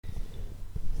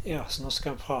Ja, så nå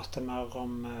skal vi prate mer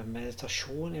om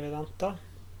meditasjon i Vedanta.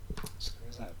 Skal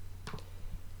vi se.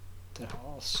 Det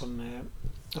har altså med,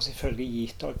 ifølge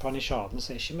Gita og Upanishadene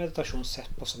så er ikke meditasjon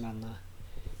sett på som en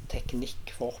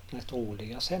teknikk for å oppnå et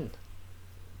roligere sinn.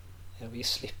 Vi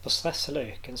slipper stress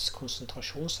eller øker ens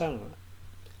konsentrasjonsevne.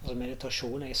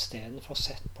 Meditasjon er i stedet for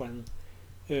sett på en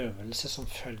øvelse som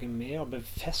følger med og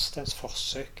befester ens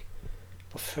forsøk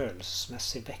på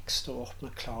følelsesmessig vekst og oppnå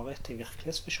klarhet i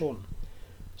virkelighetsvisjonen.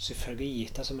 Så ifølge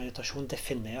Gita er meditasjon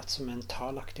definert som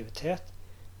mental aktivitet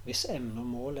hvis emne og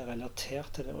mål er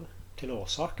relatert til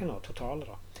årsaken og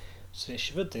totale. Så det er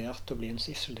ikke vurdert å bli en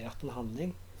isolert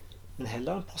handling, men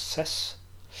heller en prosess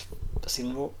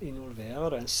som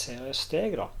involverer en serie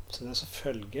steg. Så det som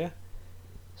følger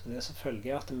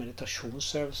er at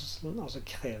meditasjonsøvelsen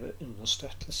krever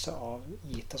understøttelse av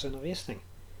Gitas undervisning.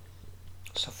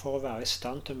 Så for å være i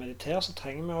stand til å meditere så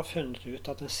trenger vi å ha funnet ut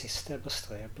at den siste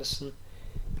bestrebelsen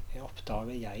er å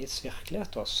oppdage jegets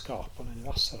virkelighet og skape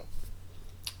universet.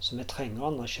 Så vi trenger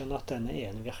å anerkjenne at denne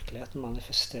ene virkeligheten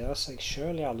manifesterer seg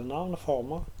selv i alle navn og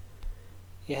former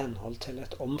i henhold til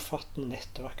et omfattende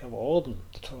nettverk av orden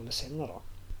det tåler sinnet.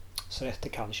 Så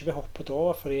dette kan ikke bli hoppet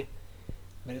over fordi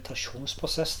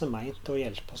meditasjonsprosessen er meint å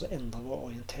hjelpe oss å endre vår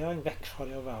orientering vekk fra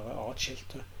det å være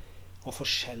atskilte og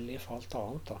forskjellige fra alt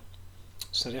annet.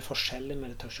 Så det er forskjellige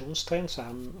meditasjonstrinn,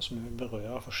 som vi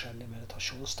berører forskjellige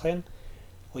meditasjonstrinn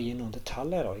og gi noen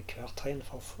detaljer i hvert trinn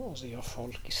for å gjøre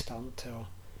folk i stand til å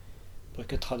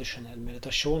bruke tradisjonell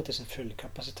meditasjon til sin fulle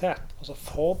kapasitet.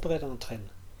 Forberedende trinn.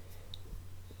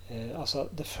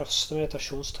 Det første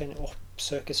meditasjonstrinnet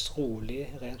oppsøkes rolig,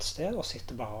 rent sted og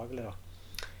sitter behagelig.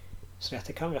 Så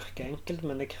dette kan virke enkelt,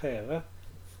 men det krever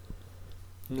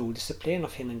noe disiplin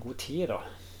å finne en god tid.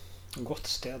 Et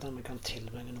godt sted der vi kan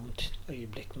tilbringe noen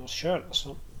øyeblikk med oss selv.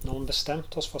 Når vi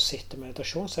bestemte oss for å sitte i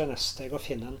meditasjon, så er neste steg å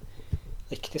finne en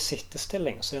riktig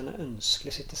sittestilling. Så denne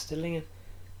ønskelige sittestillingen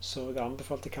så jeg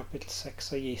anbefalt i kapittel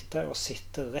 6 av Gita å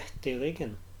sitte rett i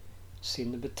ryggen,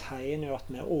 siden det betegner jo at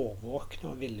vi er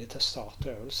årvåkne og villige til å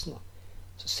starte øvelsene.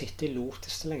 Så sitte i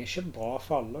lotusstilling er ikke bra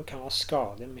for alle og kan være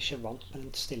skadelig om vi ikke er vant med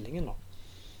den stillingen.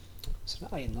 Så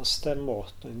den eneste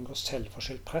måten å unngå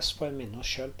selvforskyldt press på er å minne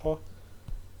oss selv på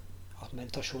at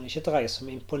meditasjon ikke dreier seg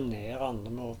om å imponere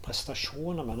andre med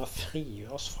prestasjoner, men å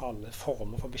frigjøre oss fra alle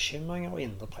former for bekymringer og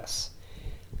indre press.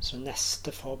 Så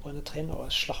neste forberedende trinn er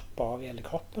å slappe av i hele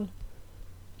kroppen.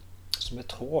 Så vi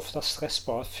tror ofte at stress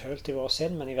bare er følt i våre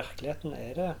sinn, men i virkeligheten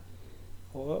er det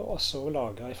også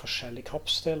laget i forskjellige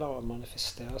kroppsdeler og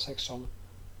manifesterer seg som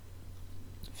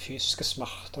fysiske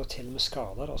smerter og til og med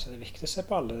skader. Så det er viktig å se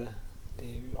på alle de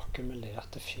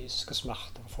uakkumulerte fysiske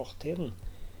smerter fra fortiden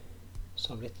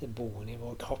som har blitt boende i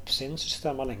våre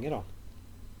kropp-sinnssystemer lenge.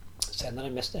 Så en av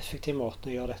de mest effektive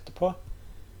måtene å gjøre dette på,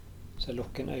 så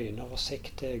lukke en øyne og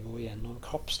forsiktig gå gjennom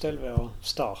kroppsdel ved å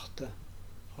starte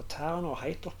fra tærne og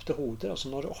helt opp til hodet.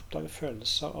 Så når du oppdager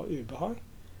følelser av ubehag,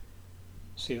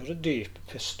 så gjør du dype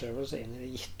pusteøvelser inn i det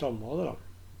gitte området.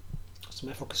 Så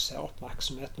vi fokuserer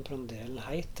oppmerksomheten på den delen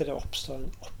helt til det oppstår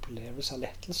en opplevelse av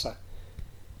lettelse.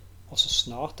 Og så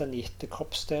snart den gitte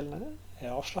kroppsdelen er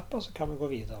avslappet, så kan vi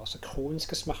gå videre. Så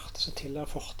kroniske smerter som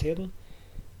tilhører fortiden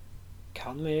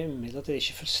kan vi imidlertid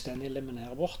ikke fullstendig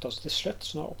eliminere bort. Til slutt,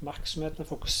 så når oppmerksomheten er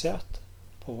fokusert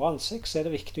på vår ansikt, så er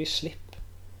det viktig å gi slipp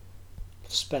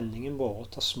på spenningen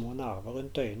båret av små nerver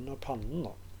rundt øynene og pannen.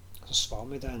 Så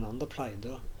Swami Dayananda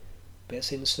pleide å be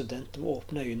sine studenter om å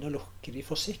åpne øynene og lukke de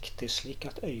forsiktig, slik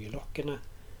at øyelokkene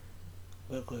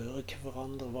berører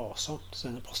hverandre varsomt. Så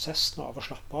denne prosessen av å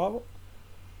slappe av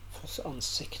for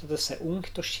ansiktet til å se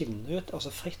ungt og skinne ut,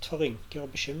 fritt for rynker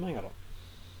og bekymringer.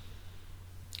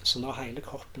 Så når hele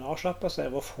kroppen avslapper, så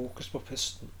er vår fokus på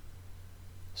pusten.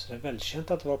 Så det er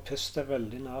velkjent at vår pust er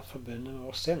veldig nær forbundet med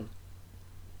vår sinn.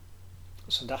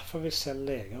 Så derfor vil selv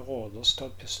leger råde oss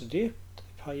til å puste dypt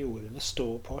i perioder med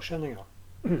store påkjenninger.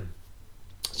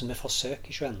 Så vi forsøker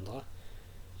ikke å endre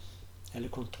eller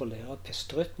kontrollere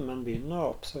pusterytmen, men begynner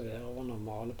å observere vår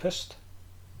normale pust.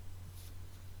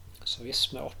 Så hvis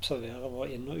vi observerer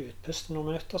vår inn- og utpust i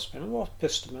noen minutter, så vil vårt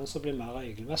pustemønster bli mer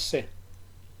regelmessig.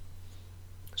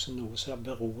 Så noe som har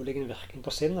beroligende virkning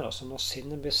på sinnet. Så når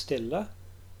sinnet blir stille,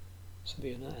 så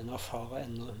begynner en å erfare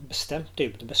en bestemt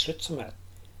dybde besluttsomhet.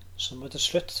 Så må til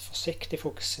slutt forsiktig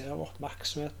fokusere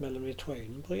oppmerksomhet mellom de to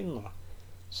øyenbrynene.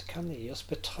 Så kan det gi oss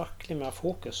betraktelig mer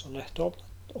fokus. Og når dette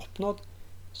er oppnådd,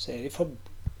 så er de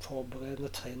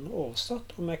forberedende trinn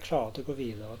overstått, og vi er klare til å gå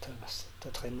videre til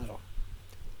neste trinnet.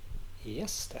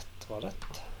 Yes, dette var det.